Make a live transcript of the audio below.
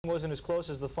wasn't as close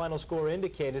as the final score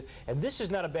indicated, and this is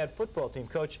not a bad football team.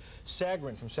 Coach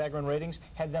Sagrin from Sagrin Ratings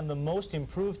had them the most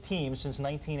improved team since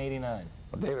 1989.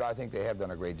 Well, David, I think they have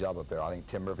done a great job up there. I think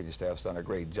Tim Murphy's staff's done a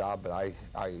great job, but I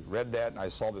read that and I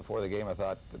saw before the game, I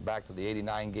thought back to the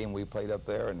 '89 game we played up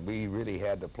there, and we really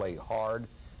had to play hard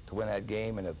to win that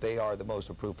game, and if they are the most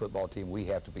improved football team, we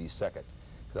have to be second.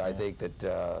 Because I think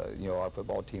that, you know, our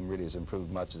football team really has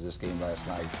improved much as this game last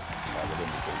night would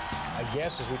indicate. I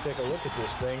guess as we take a look at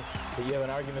this thing, that you have an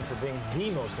argument for being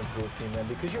the most improved team then,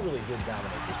 because you really did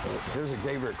dominate this ball game. Here's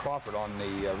Xavier Crawford on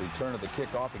the return of the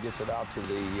kickoff. He gets it out to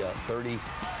the 30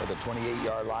 or the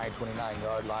 28-yard line,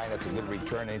 29-yard line. That's a good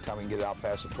return. Anytime we can get it out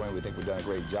past the 20, we think we've done a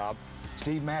great job.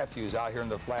 Steve Matthews out here in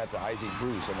the flat to Isaac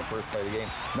Bruce on the first play of the game.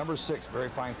 Number 6, very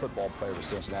fine football player for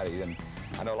Cincinnati. And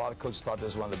I know a lot of coaches thought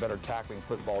this was one of the better tackling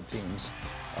football teams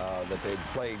that they've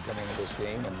played coming into this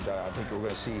game. And I think we're going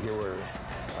to see here where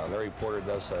Larry Porter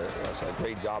does a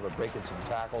great job of breaking some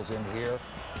tackles in here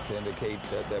to indicate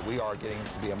that we are getting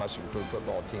to be a much improved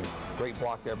football team. Great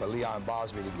block there by Leon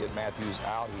Bosby to get Matthews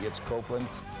out. He hits Copeland.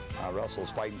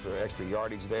 Russell's fighting for extra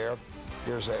yardage there.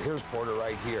 Here's Porter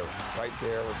right here, right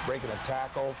there, breaking a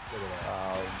tackle,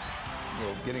 you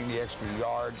know, getting the extra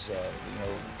yards, you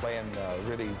know, playing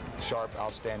really sharp,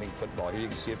 outstanding football. Here you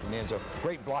can see it from the end zone.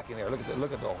 Great blocking there. Look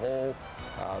at the hole,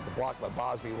 the block by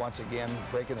Bosby once again,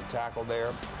 breaking the tackle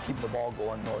there, keeping the ball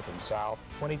going north and south.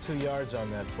 22 yards on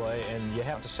that play, and you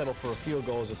have to settle for a field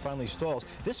goal as it finally stalls.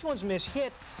 This one's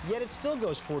mishit, yet it still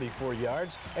goes 44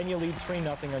 yards, and you lead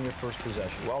 3-0 on your first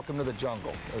possession. Welcome to the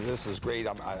jungle. This is great.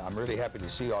 I'm really happy to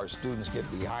see our students get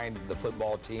behind the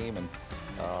football team and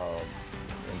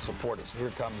support us.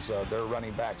 Here comes their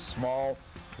running back, Small.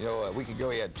 You know, a week ago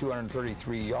he had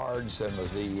 233 yards and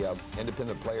was the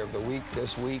Independent Player of the Week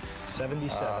this week.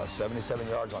 77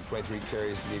 yards on 23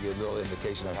 carries to give you a little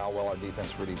indication of how well our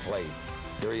defense really played.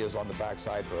 Here he is on the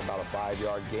backside for about a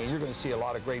 5-yard gain. You're going to see a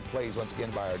lot of great plays once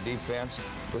again by our defense.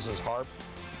 This is Harp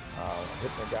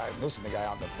hitting the guy, missing the guy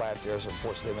out in the flat there, so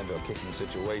forcing him into a kicking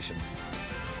situation.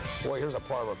 Boy, here's a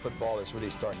part of our football that's really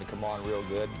starting to come on real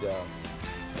good.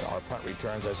 Our punt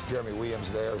returns, that's Jeremy Williams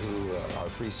there, who our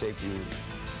free safety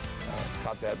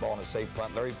caught that ball in a safe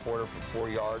punt. Larry Porter for 4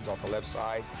 yards off the left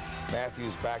side.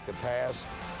 Matthews back to pass,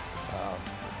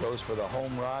 goes for the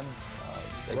home run.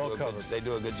 They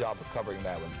do a good job of covering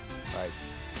that one. Right.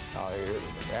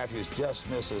 Matthews just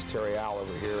misses Terry Al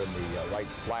over here in the right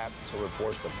flat, so we're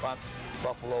forced to punt.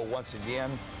 Buffalo once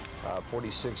again,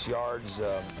 46 yards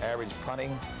average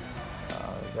punting.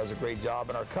 Does a great job,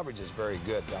 and our coverage is very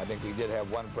good. I think we did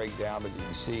have one breakdown, but you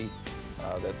can see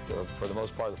that for the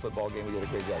most part of the football game, we did a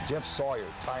great job. Jeff Sawyer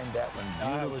timed that one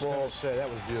beautiful. I was going to say, that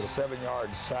was beautiful.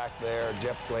 7-yard sack there.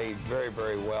 Jeff played very,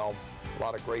 very well. A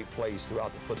lot of great plays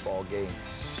throughout the football game.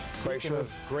 Speaking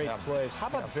of great plays, how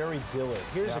about Barry Dillard?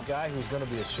 Here's a guy who's going to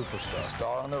be a superstar.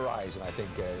 Star on the rise, and I think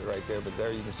right there. But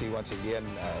there you can see once again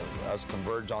us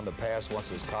converge on the pass once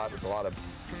it's caught with a lot of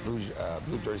blue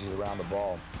jerseys around the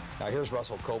ball. Now here's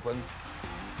Russell Copeland,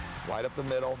 right up the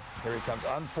middle. Here he comes.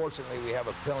 Unfortunately, we have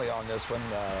a penalty on this one.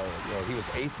 You know, he was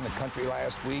 8th in the country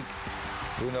last week.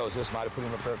 Who knows? This might have put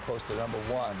him up there close to number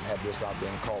 1 had this not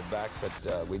been called back.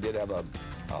 But we did have a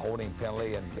holding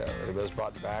penalty, and it was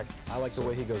brought back. I like the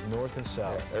way he goes north and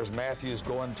south. There's Matthews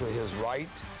going to his right,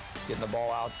 getting the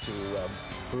ball out to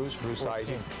Bruce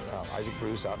Isaac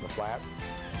Bruce out in the flat.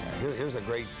 Here's a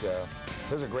great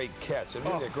catch, and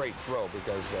really a great throw,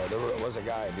 because there was a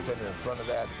guy, defender in front of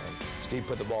that, and Steve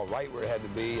put the ball right where it had to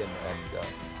be, and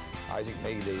Isaac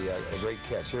made a great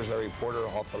catch. Here's Larry Porter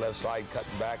off the left side,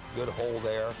 cutting back, good hole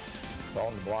there.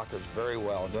 Following the blockers very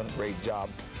well, doing a great job.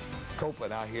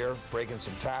 Copeland out here breaking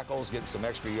some tackles, getting some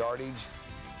extra yardage,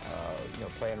 you know,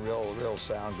 playing real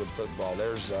sound, good football.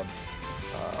 There's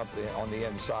up on the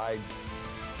inside,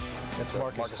 that's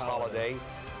Marcus Holiday.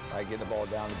 Getting the ball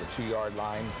down to the 2-yard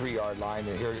line, 3-yard line.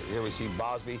 And here we see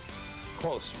Bosby,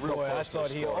 close, real close. I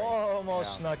thought he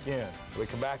almost snuck in. We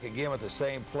come back again with the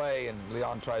same play, and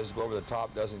Leon tries to go over the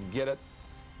top, doesn't get it.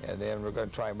 And then we're going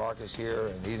to try Marcus here,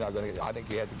 and he's not going to get it. I think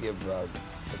you have to give the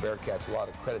Bearcats a lot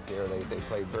of credit there. They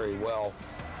played very well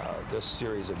this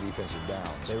series of defensive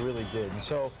downs. They really did. And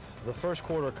so the first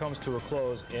quarter comes to a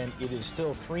close, and it is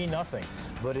still 3-0,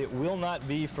 but it will not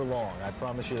be for long. I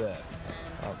promise you that.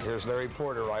 Here's Larry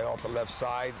Porter right off the left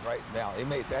side. Right now, he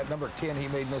made that number 10. He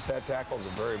made miss that tackle. Is a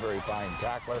very, very fine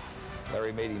tackler.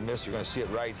 Larry made him miss. You're going to see it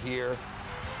right here.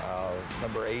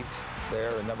 Number 8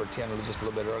 there, and number 10 just a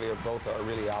little bit earlier. Both are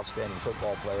really outstanding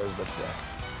football players. But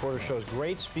Porter shows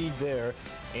great speed there,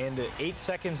 and 8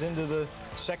 seconds into the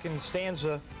second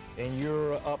stanza, and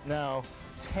you're up now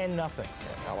 10-0.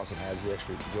 Allison has the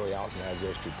extra. Joey Allison has the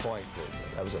extra point.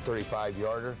 That was a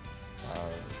 35-yarder.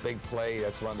 Big play.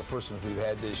 That's one of the first ones we've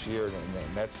had this year,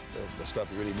 and that's the stuff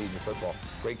you really need in football.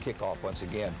 Great kickoff once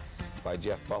again by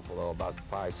Jeff Buffalo, about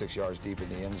 5-6 yards deep in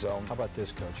the end zone. How about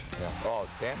this, Coach? Yeah. Oh,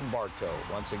 Danton Bartow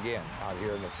once again out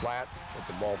here in the flat with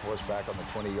the ball force back on the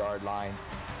 20-yard line.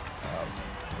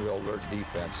 Real alert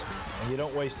defense. And you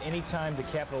don't waste any time to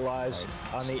capitalize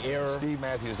on the error. Steve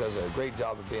Matthews does a great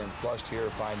job of being flushed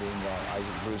here, finding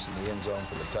Isaac Bruce in the end zone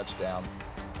for the touchdown.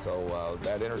 So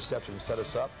that interception set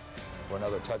us up for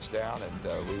another touchdown,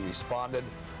 and we responded.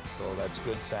 So that's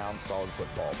good, sound, solid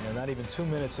football. You know, not even 2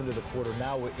 minutes into the quarter,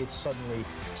 now it's suddenly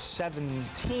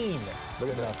 17.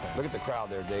 Look at the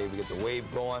crowd there, Dave. We get the wave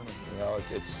going. You know,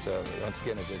 it's once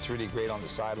again, it's really great on the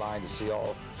sideline to see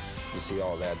all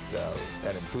that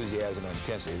that enthusiasm and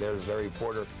intensity. There's Larry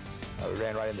Porter. We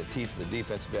ran right in the teeth of the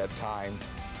defense at that time.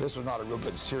 This was not a real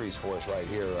good series for us right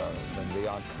here. Then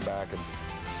Leon came back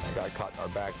and got caught in our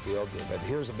backfield. But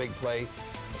here's a big play.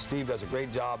 Steve does a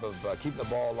great job of keeping the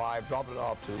ball alive, dropping it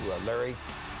off to Larry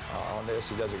on this.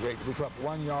 He does a great. We come up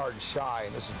 1 yard shy,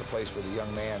 and this is the place where the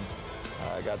young man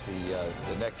got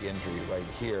the neck injury right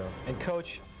here. And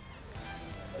Coach,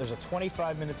 there's a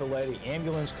 25-minute delay. The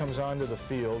ambulance comes onto the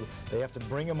field. They have to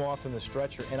bring him off in the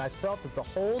stretcher. And I felt that the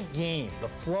whole game, the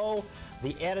flow,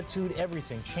 the attitude,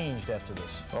 everything changed after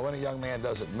this. Well, when a young man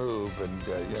doesn't move, and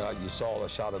you know, you saw a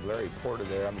shot of Larry Porter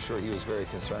there, I'm sure he was very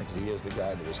concerned because he is the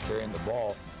guy that was carrying the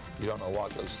ball. You don't know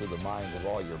what goes through the minds of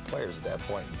all your players at that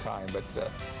point in time. But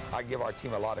I give our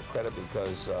team a lot of credit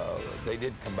because they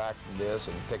did come back from this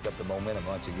and pick up the momentum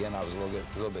once again. I was a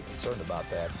little bit concerned about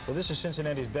that. Well, this is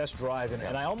Cincinnati's best drive,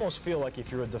 and I almost feel like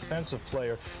if you're a defensive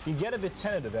player, you get a bit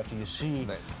tentative after you see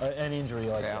an injury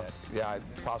like that. Yeah,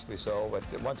 possibly so.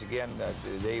 But once again,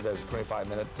 Dave has a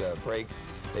 25-minute break.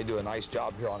 They do a nice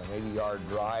job here on an 80-yard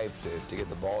drive to get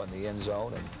the ball in the end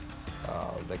zone. And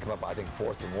they come up, I think,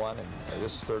 4th and 1, and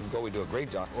this is 3rd and goal. We do a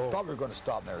great job. Probably going to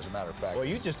stop there, as a matter of fact. Well,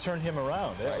 you just turned him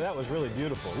around. Right. That was really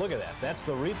beautiful. Look at that. That's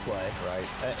the replay. Right.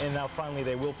 And now finally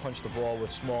they will punch the ball with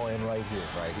Small in right here.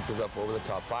 Right. He goes up over the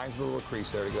top, finds the little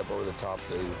crease there to get up over the top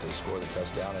to score the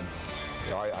touchdown. And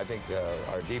you know, I think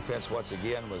our defense once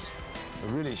again was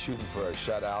really shooting for a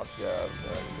shutout.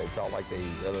 They felt like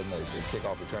other than the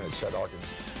kickoff return, had shut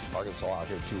Arkansas out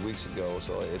here 2 weeks ago.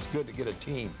 So it's good to get a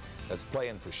team that's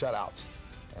playing for shutouts,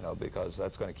 you know, because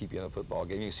that's going to keep you in a football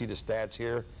game. You see the stats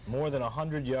here. More than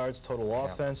 100 yards total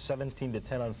offense,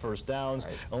 17-10 on first downs.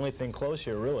 Right. Only thing close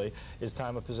here, really, is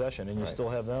time of possession, and you still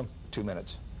have them. 2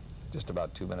 minutes. Just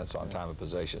about 2 minutes on time of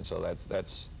possession. So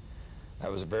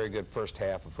that was a very good first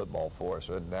half of football for us.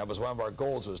 And that was one of our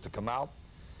goals, was to come out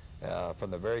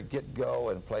from the very get-go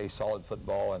and play solid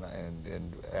football,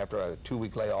 and after a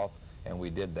 2-week layoff, and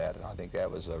we did that, and I think that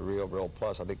was a real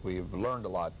plus. I think we've learned a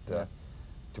lot to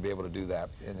be able to do that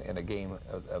in a game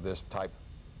of this type.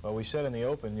 Well, we said in the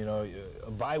open, you know, a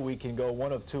bye week can go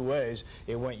one of 2 ways.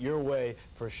 It went your way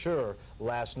for sure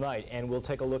last night, and we'll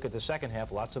take a look at the second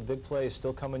half. Lots of big plays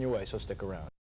still coming your way, so stick around.